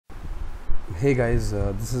Hey guys,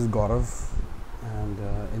 this is Gaurav, and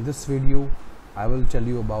in this video I will tell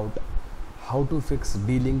you about how to fix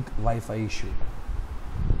D-Link Wi-Fi issue.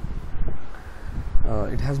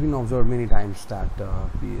 It has been observed many times that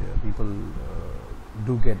people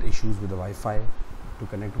do get issues with the Wi-Fi to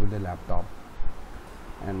connect with their laptop,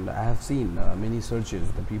 and I have seen many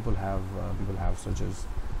searches that people have searches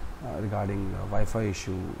regarding Wi-Fi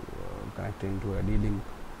issue connecting to a D-Link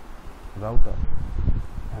router.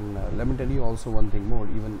 And let me tell you also one thing more.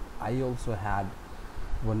 Even I also had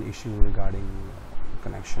one issue regarding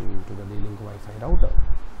connection to the D-Link Wi-Fi router.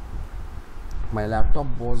 My laptop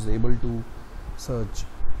was able to search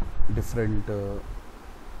different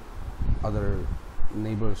other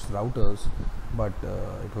neighbors routers, but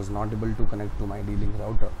it was not able to connect to my D-Link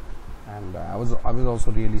router. And I was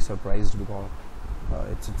also really surprised because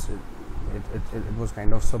it was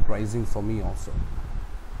kind of surprising for me also.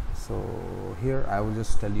 So here I will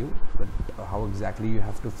just tell you that how exactly you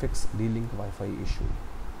have to fix D-Link Wi-Fi issue.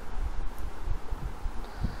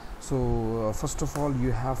 So first of all,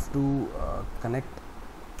 you have to connect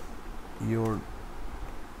your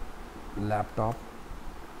laptop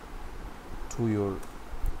to your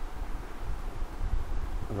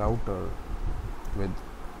router with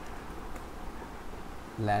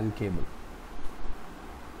LAN cable.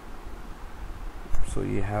 So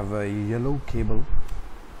you have a yellow cable,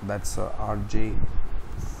 that's a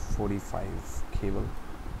RJ45 cable.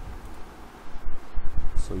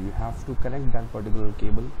 So you have to connect that particular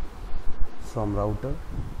cable from router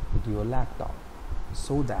to your laptop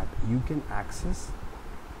so that you can access,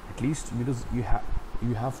 at least, because you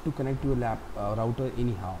have to connect your router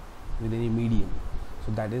anyhow with any medium.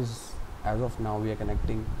 So that is, as of now, we are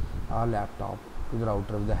connecting our laptop to the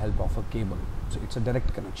router with the help of a cable. So it's a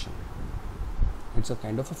direct connection, it's a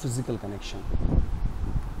kind of a physical connection.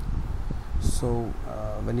 So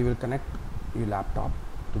when you will connect your laptop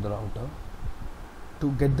to the router,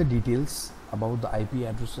 to get the details about the IP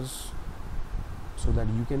addresses so that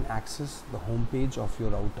you can access the home page of your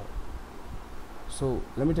router. So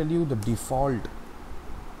let me tell you the default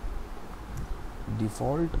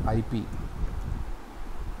IP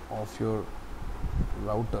of your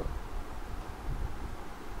router,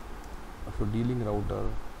 of your D-Link router,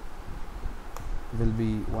 will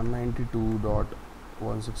be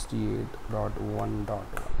 192.168.1.1.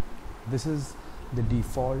 This is the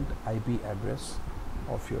default IP address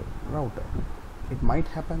of your router. It might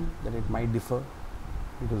happen that it might differ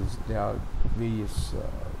because there are various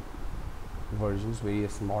versions,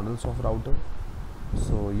 various models of router,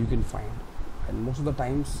 so you can find, and most of the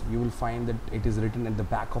times you will find that it is written at the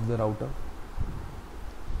back of the router,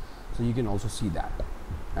 so you can also see that.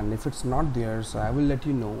 And if it's not there, so I will let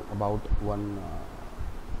you know about one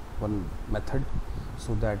method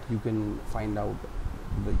so that you can find out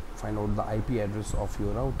the IP address of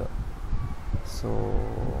your router. So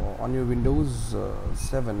on your Windows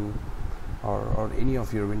 7 or any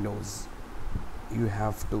of your Windows, you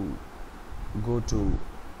have to go to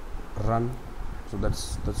run. So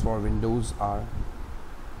that's what Windows are.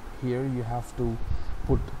 Here you have to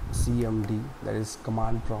put CMD, that is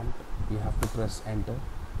command prompt. You have to press enter.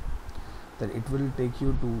 Then it will take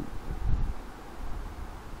you to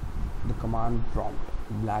the command prompt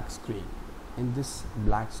black screen. In this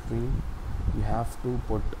black screen, you have to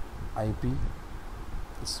put IP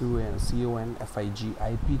config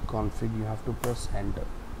IP config. You have to press enter.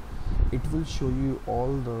 It will show you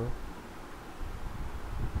all the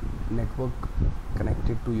network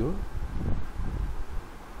connected to your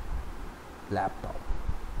laptop.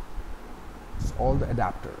 So all the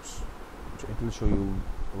adapters. So it will show you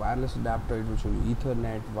wireless adapter, it will show you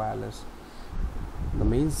Ethernet, wireless. The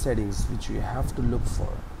main settings which you have to look for,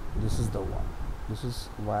 this is the one. This is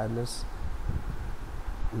wireless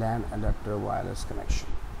LAN adapter wireless connection,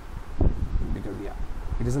 because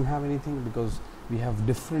it doesn't have anything because we have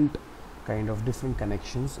different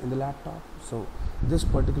connections in the laptop. So this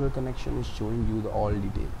particular connection is showing you all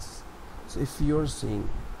details. So if you're seeing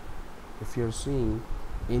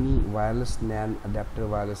any wireless LAN adapter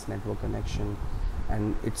wireless network connection,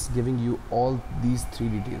 and it's giving you all these three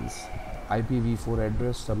details: IPv4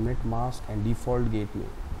 address, subnet mask, and default gateway,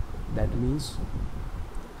 that means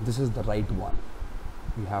this is the right one.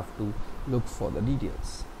 You have to look for the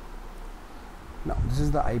details. Now this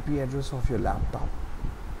is the IP address of your laptop.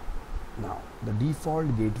 Now the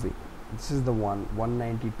default gateway, this is the one,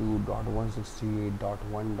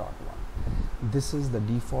 192.168.1.1. this is the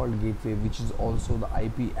default gateway, which is also the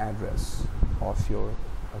IP address of your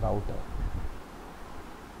router.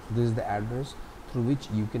 This is the address through which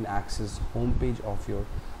you can access home page of your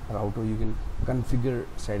router. You can configure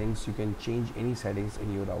settings, you can change any settings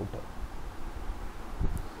in your router.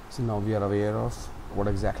 So now we are aware of what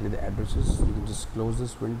exactly the address is. You can just close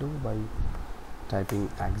this window by typing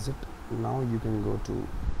exit. Now you can go to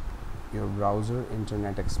your browser,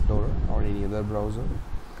 Internet Explorer or any other browser.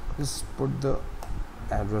 Just put the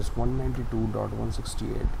address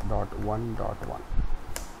 192.168.1.1.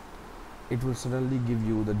 It will suddenly give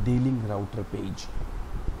you the D-Link router page,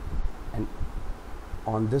 and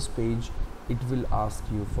on this page it will ask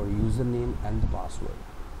you for username and the password.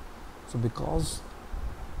 So because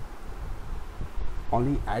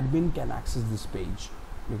only admin can access this page,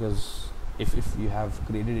 because if you have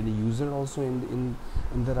created any user also in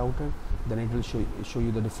the router, then it will show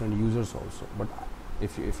you the different users also. But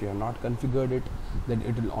if you have not configured it, then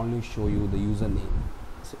it will only show you the username.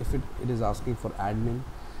 So if it is asking for admin,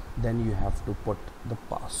 then you have to put the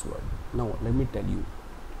password. Now let me tell you,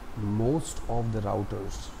 most of the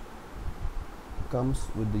routers comes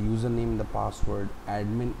with the username, the password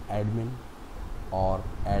admin or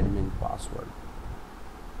admin password.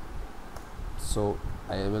 So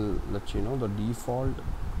I will let you know the default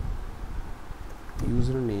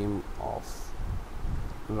username of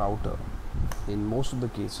router in most of the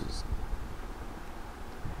cases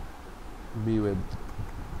be with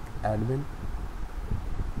admin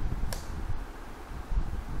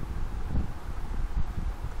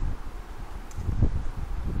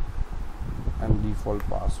and default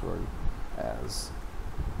password as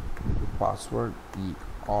password E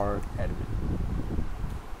or admin,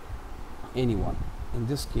 anyone. In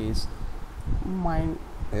this case mine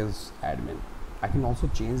is admin. I can also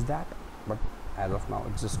change that, but as of now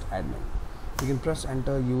it's just admin. You can press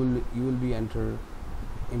enter. You will be entered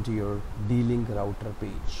into your D-Link router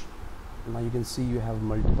page. Now you can see you have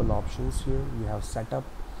multiple options here. You have setup,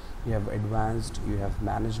 you have advanced, you have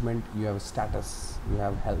management, you have status, you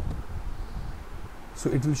have help. So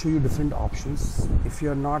it will show you different options. If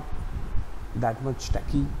you're not that much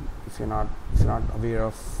techie, if you're not aware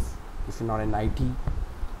of, if you're not in IT,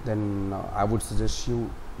 then I would suggest you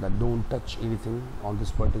that don't touch anything on this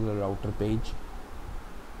particular router page.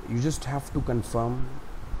 You just have to confirm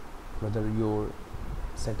whether your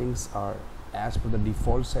settings are as per the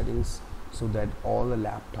default settings, so that all the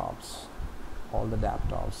laptops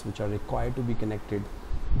which are required to be connected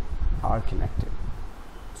are connected,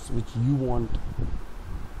 so which you want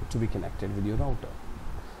to be connected with your router.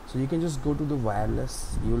 So you can just go to the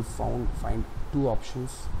wireless. You will find two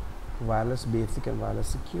options, wireless basic and wireless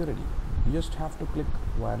security. You just have to click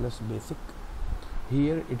wireless basic.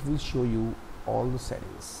 Here it will show you all the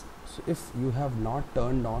settings. So if you have not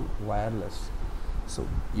turned on wireless, so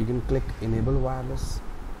you can click enable wireless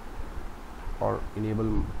or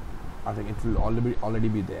enable, I think it will already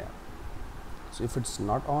be there. So if it's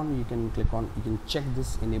not on, you can click on, you can check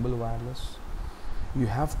this enable wireless. You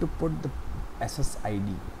have to put the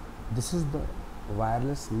SSID. This is the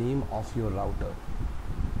wireless name of your router.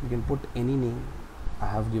 You can put any name. I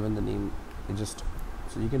have given the name,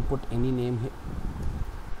 so you can put any name here,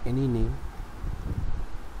 any name,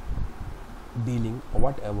 D-Link or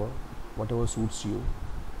whatever suits you.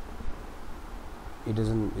 It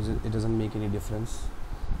doesn't make any difference.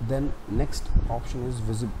 Then next option is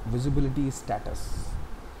visibility status.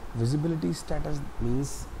 Visibility status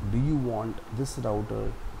means, do you want this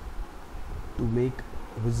router to make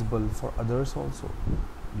visible for others also?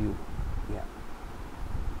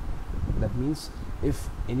 That means if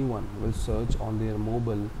anyone will search on their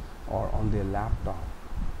mobile or on their laptop,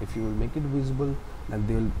 if you will make it visible,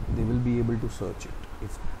 then they will be able to search it.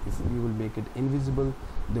 If you will make it invisible,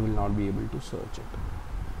 they will not be able to search it.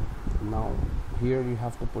 Now here you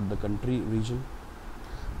have to put the country region,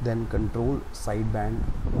 then control sideband,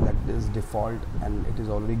 that is default and it is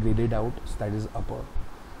already graded out, so that is upper.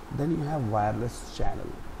 Then you have wireless channel.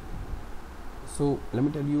 So let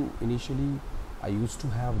me tell you, initially I used to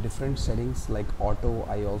have different settings like auto.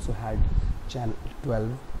 I also had channel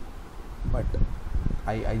 12, but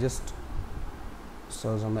I just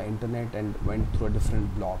searched on the internet and went through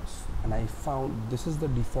different blogs, and I found this is the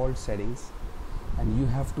default settings, and you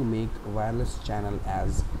have to make wireless channel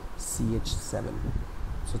as CH7.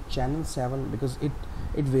 So channel 7, because it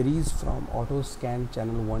varies from auto scan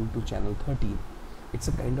channel 1 to channel 13. It's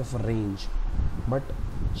a kind of a range, but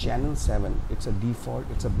channel 7, it's a default,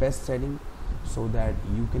 it's a best setting, so that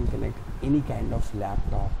you can connect any kind of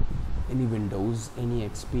laptop, any Windows, any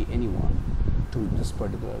XP, anyone to this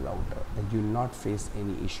particular router, and you will not face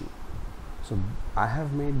any issue. So I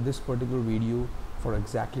have made this particular video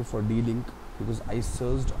exactly for D-Link, because I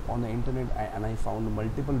searched on the internet and I found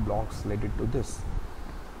multiple blogs related to this,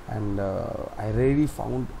 and I really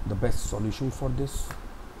found the best solution for this.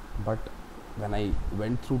 But when I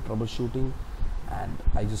went through troubleshooting and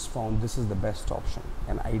I just found this is the best option,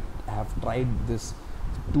 and I have tried this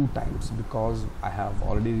 2 times because I have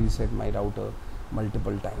already reset my router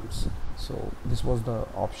multiple times. So this was the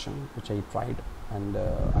option which I tried, and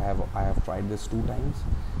I have tried this 2 times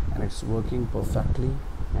and it's working perfectly,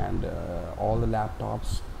 and all the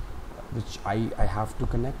laptops which I have to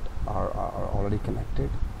connect are already connected.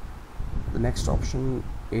 The next option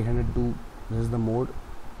 802, this is the mode.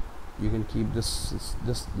 You can keep this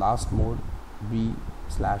last mode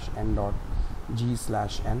b/n.g/n,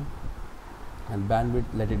 and bandwidth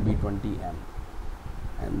let it be 20 M,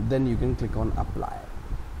 and then you can click on apply.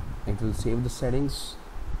 It will save the settings,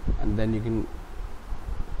 and then you can,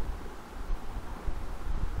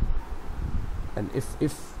 and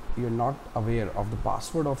if you're not aware of the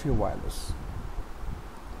password of your wireless,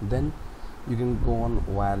 then you can go on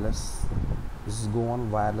wireless. This is go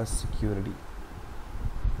on wireless security.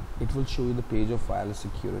 It will show you the page of wireless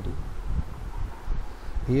security.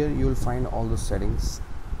 Here you will find all the settings.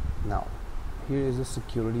 Now here is the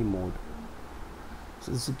security mode.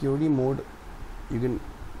 So the security mode, you can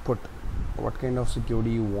put what kind of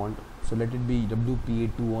security you want. So let it be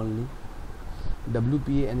WPA2 only.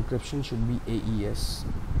 WPA encryption should be AES.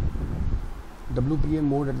 WPA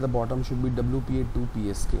mode at the bottom should be WPA2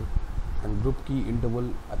 PSK, and group key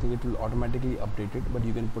interval, I think it will automatically update it, but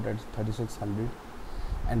you can put at 3600.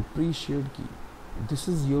 And pre-shared key, this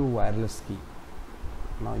is your wireless key.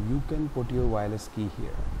 Now you can put your wireless key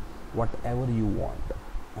here, whatever you want,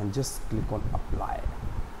 and just click on apply.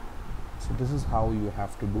 So this is how you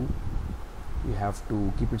have to do. You have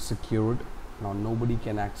to keep it secured. Now nobody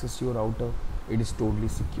can access your router. It is totally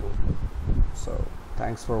secure. So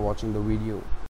thanks for watching the video.